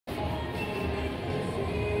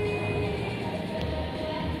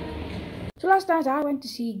So last night I went to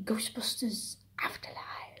see Ghostbusters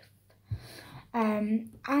Afterlife.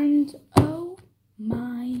 And oh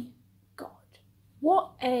my god,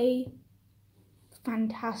 what a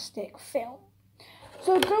fantastic film.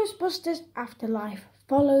 So Ghostbusters Afterlife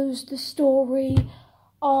follows the story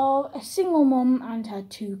of a single mum and her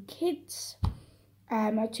two kids.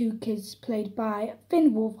 Her two kids played by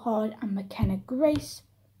Finn Wolfhard and McKenna Grace,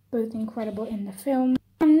 both incredible in the film.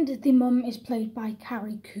 And the mum is played by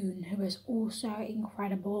Carrie Coon, who is also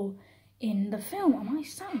incredible in the film. Am I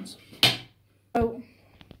sounds? So,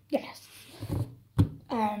 yes.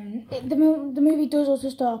 The movie does also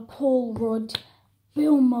star Paul Rudd,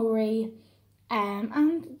 Bill Murray,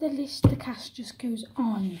 and the cast just goes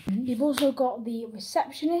on. You've also got the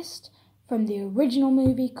receptionist from the original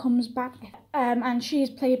movie comes back, and she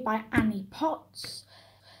is played by Annie Potts.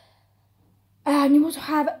 You also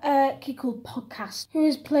have a kid called Podcast, who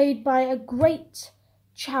is played by a great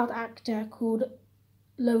child actor called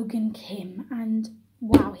Logan Kim, and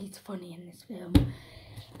wow, he's funny in this film.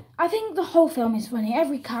 I think the whole film is funny.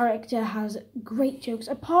 Every character has great jokes,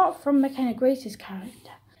 apart from McKenna Grace's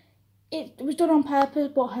character. It was done on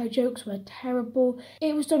purpose, but her jokes were terrible.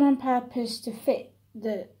 It was done on purpose to fit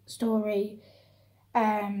the story.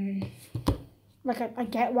 I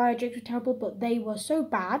get why her jokes were terrible, but they were so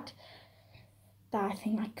bad that I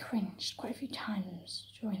think I cringed quite a few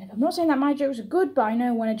times during the film. I'm not saying that my jokes are good, but I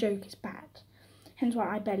know when a joke is bad. Hence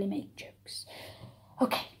why I barely make jokes.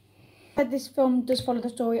 Okay. This film does follow the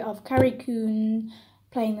story of Carrie Coon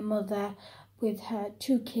playing the mother with her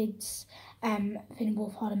two kids, Finn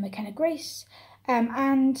Wolfhard and McKenna Grace.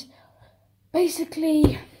 And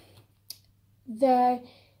basically, they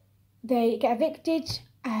get evicted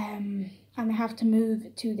and they have to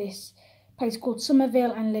move to this place called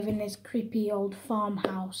Somerville and live in this creepy old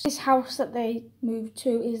farmhouse. This house that they move to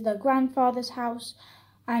is their grandfather's house,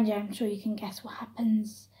 and yeah, I'm sure you can guess what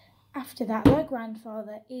happens after that. Their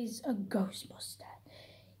grandfather is a Ghostbuster.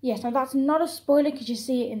 Yes, now that's not a spoiler because you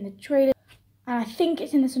see it in the trailer, and I think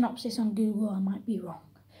it's in the synopsis on Google. I might be wrong.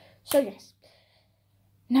 So yes,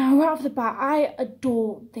 now right off the bat, I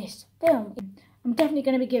adore this film. I'm definitely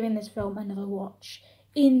going to be giving this film another watch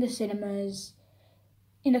in the cinemas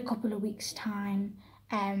in a couple of weeks' time,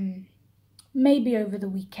 maybe over the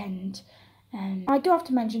weekend. I do have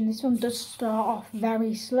to mention this film does start off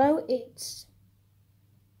very slow.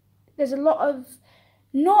 There's a lot of,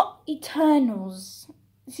 not Eternals.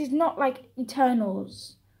 This is not like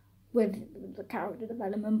Eternals with the character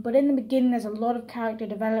development, but in the beginning there's a lot of character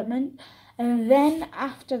development, and then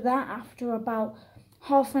after that, after about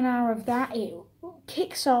half an hour of that, it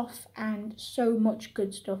kicks off and so much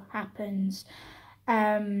good stuff happens.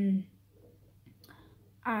 And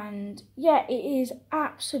yeah, it is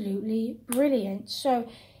absolutely brilliant. So,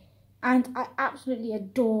 and I absolutely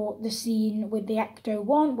adore the scene with the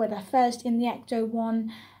Ecto-1, where they're first in the Ecto-1,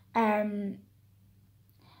 and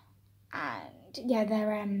yeah,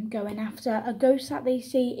 they're going after a ghost that they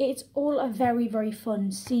see. It's all a very, very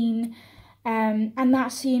fun scene, and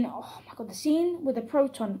that scene, oh my god, the scene with the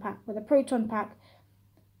proton pack, where the proton pack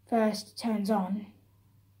first turns on.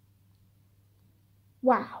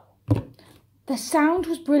 Wow. The sound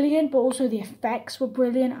was brilliant, but also the effects were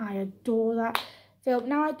brilliant. I adore that film.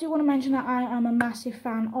 Now, I do want to mention that I am a massive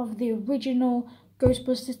fan of the original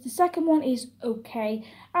Ghostbusters. The second one is okay,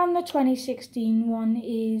 and the 2016 one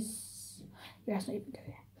is... yeah, let's not even go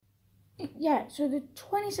there. Yeah, so the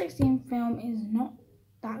 2016 film is not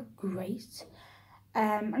that great.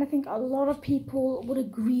 And I think a lot of people would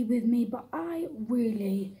agree with me, but I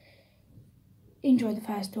really enjoyed the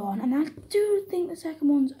first one, and I do think the second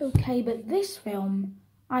one's okay, but this film,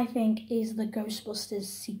 I think, is the Ghostbusters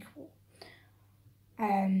sequel.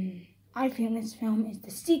 I think this film is the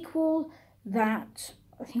sequel that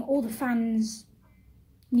I think all the fans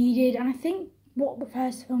needed, and I think what the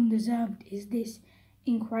first film deserved is this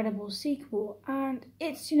incredible sequel. And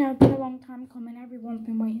it's, you know, been a long time coming. Everyone's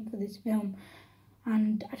been waiting for this film,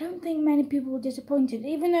 and I don't think many people were disappointed,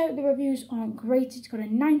 even though the reviews aren't great. It's got a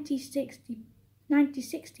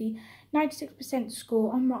 96%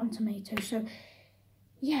 score on Rotten Tomatoes. So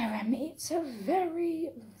yeah, it's a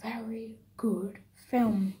very, very good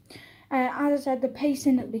film. As I said, the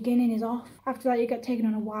pacing at the beginning is off. After that, you get taken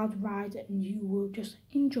on a wild ride and you will just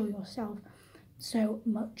enjoy yourself so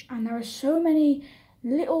much. And there are so many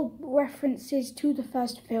little references to the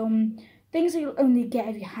first film, things that you'll only get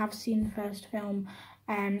if you have seen the first film.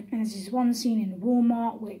 And there's this one scene in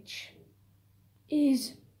Walmart which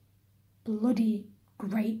is bloody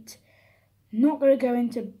great. Not going to go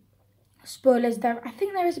into spoilers there. I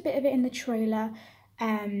think there is a bit of it in the trailer,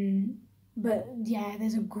 But yeah,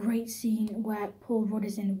 there's a great scene where Paul Rudd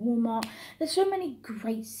is in Walmart. There's so many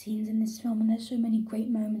great scenes in this film, and there's so many great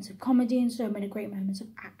moments of comedy and so many great moments of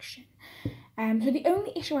action. So the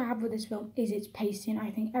only issue I have with this film is its pacing. I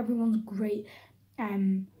think everyone's great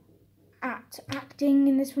at acting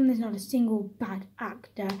in this film. There's not a single bad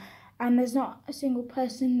actor, and there's not a single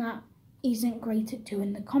person that isn't great at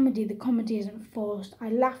doing the comedy. The comedy isn't forced. I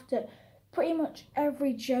laughed at pretty much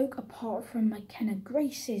every joke apart from McKenna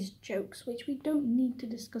Grace's jokes, which we don't need to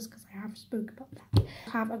discuss because I have spoke about that.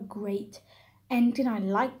 Have a great ending. I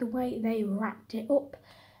like the way they wrapped it up.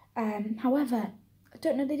 However, I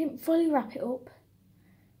don't know, they didn't fully wrap it up.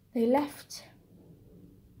 They left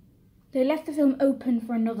the film open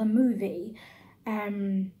for another movie.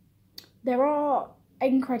 There are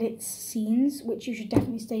end credits scenes which you should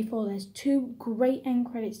definitely stay for. There's 2 great end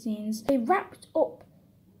credit scenes. They wrapped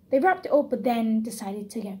it up, but then decided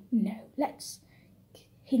to go, no, let's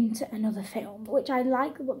hint at another film, which I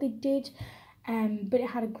like what they did, but it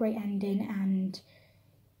had a great ending, and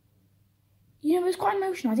you know, it was quite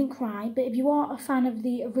emotional. I didn't cry, but if you are a fan of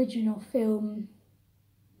the original film,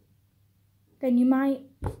 then you might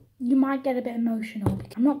get a bit emotional.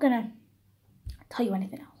 I'm not gonna tell you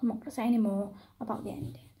anything else. I'm not gonna say any more about the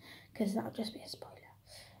ending because that'll just be a spoiler.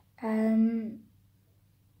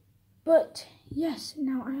 But yes,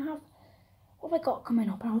 now what have I got coming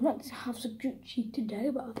up? I was meant to have some Gucci today,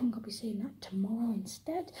 but I think I'll be seeing that tomorrow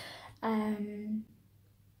instead.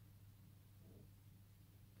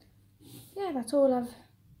 Yeah, that's all I've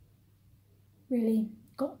really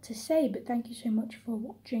got to say, but thank you so much for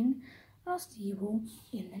watching. I'll see you all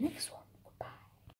in the next one.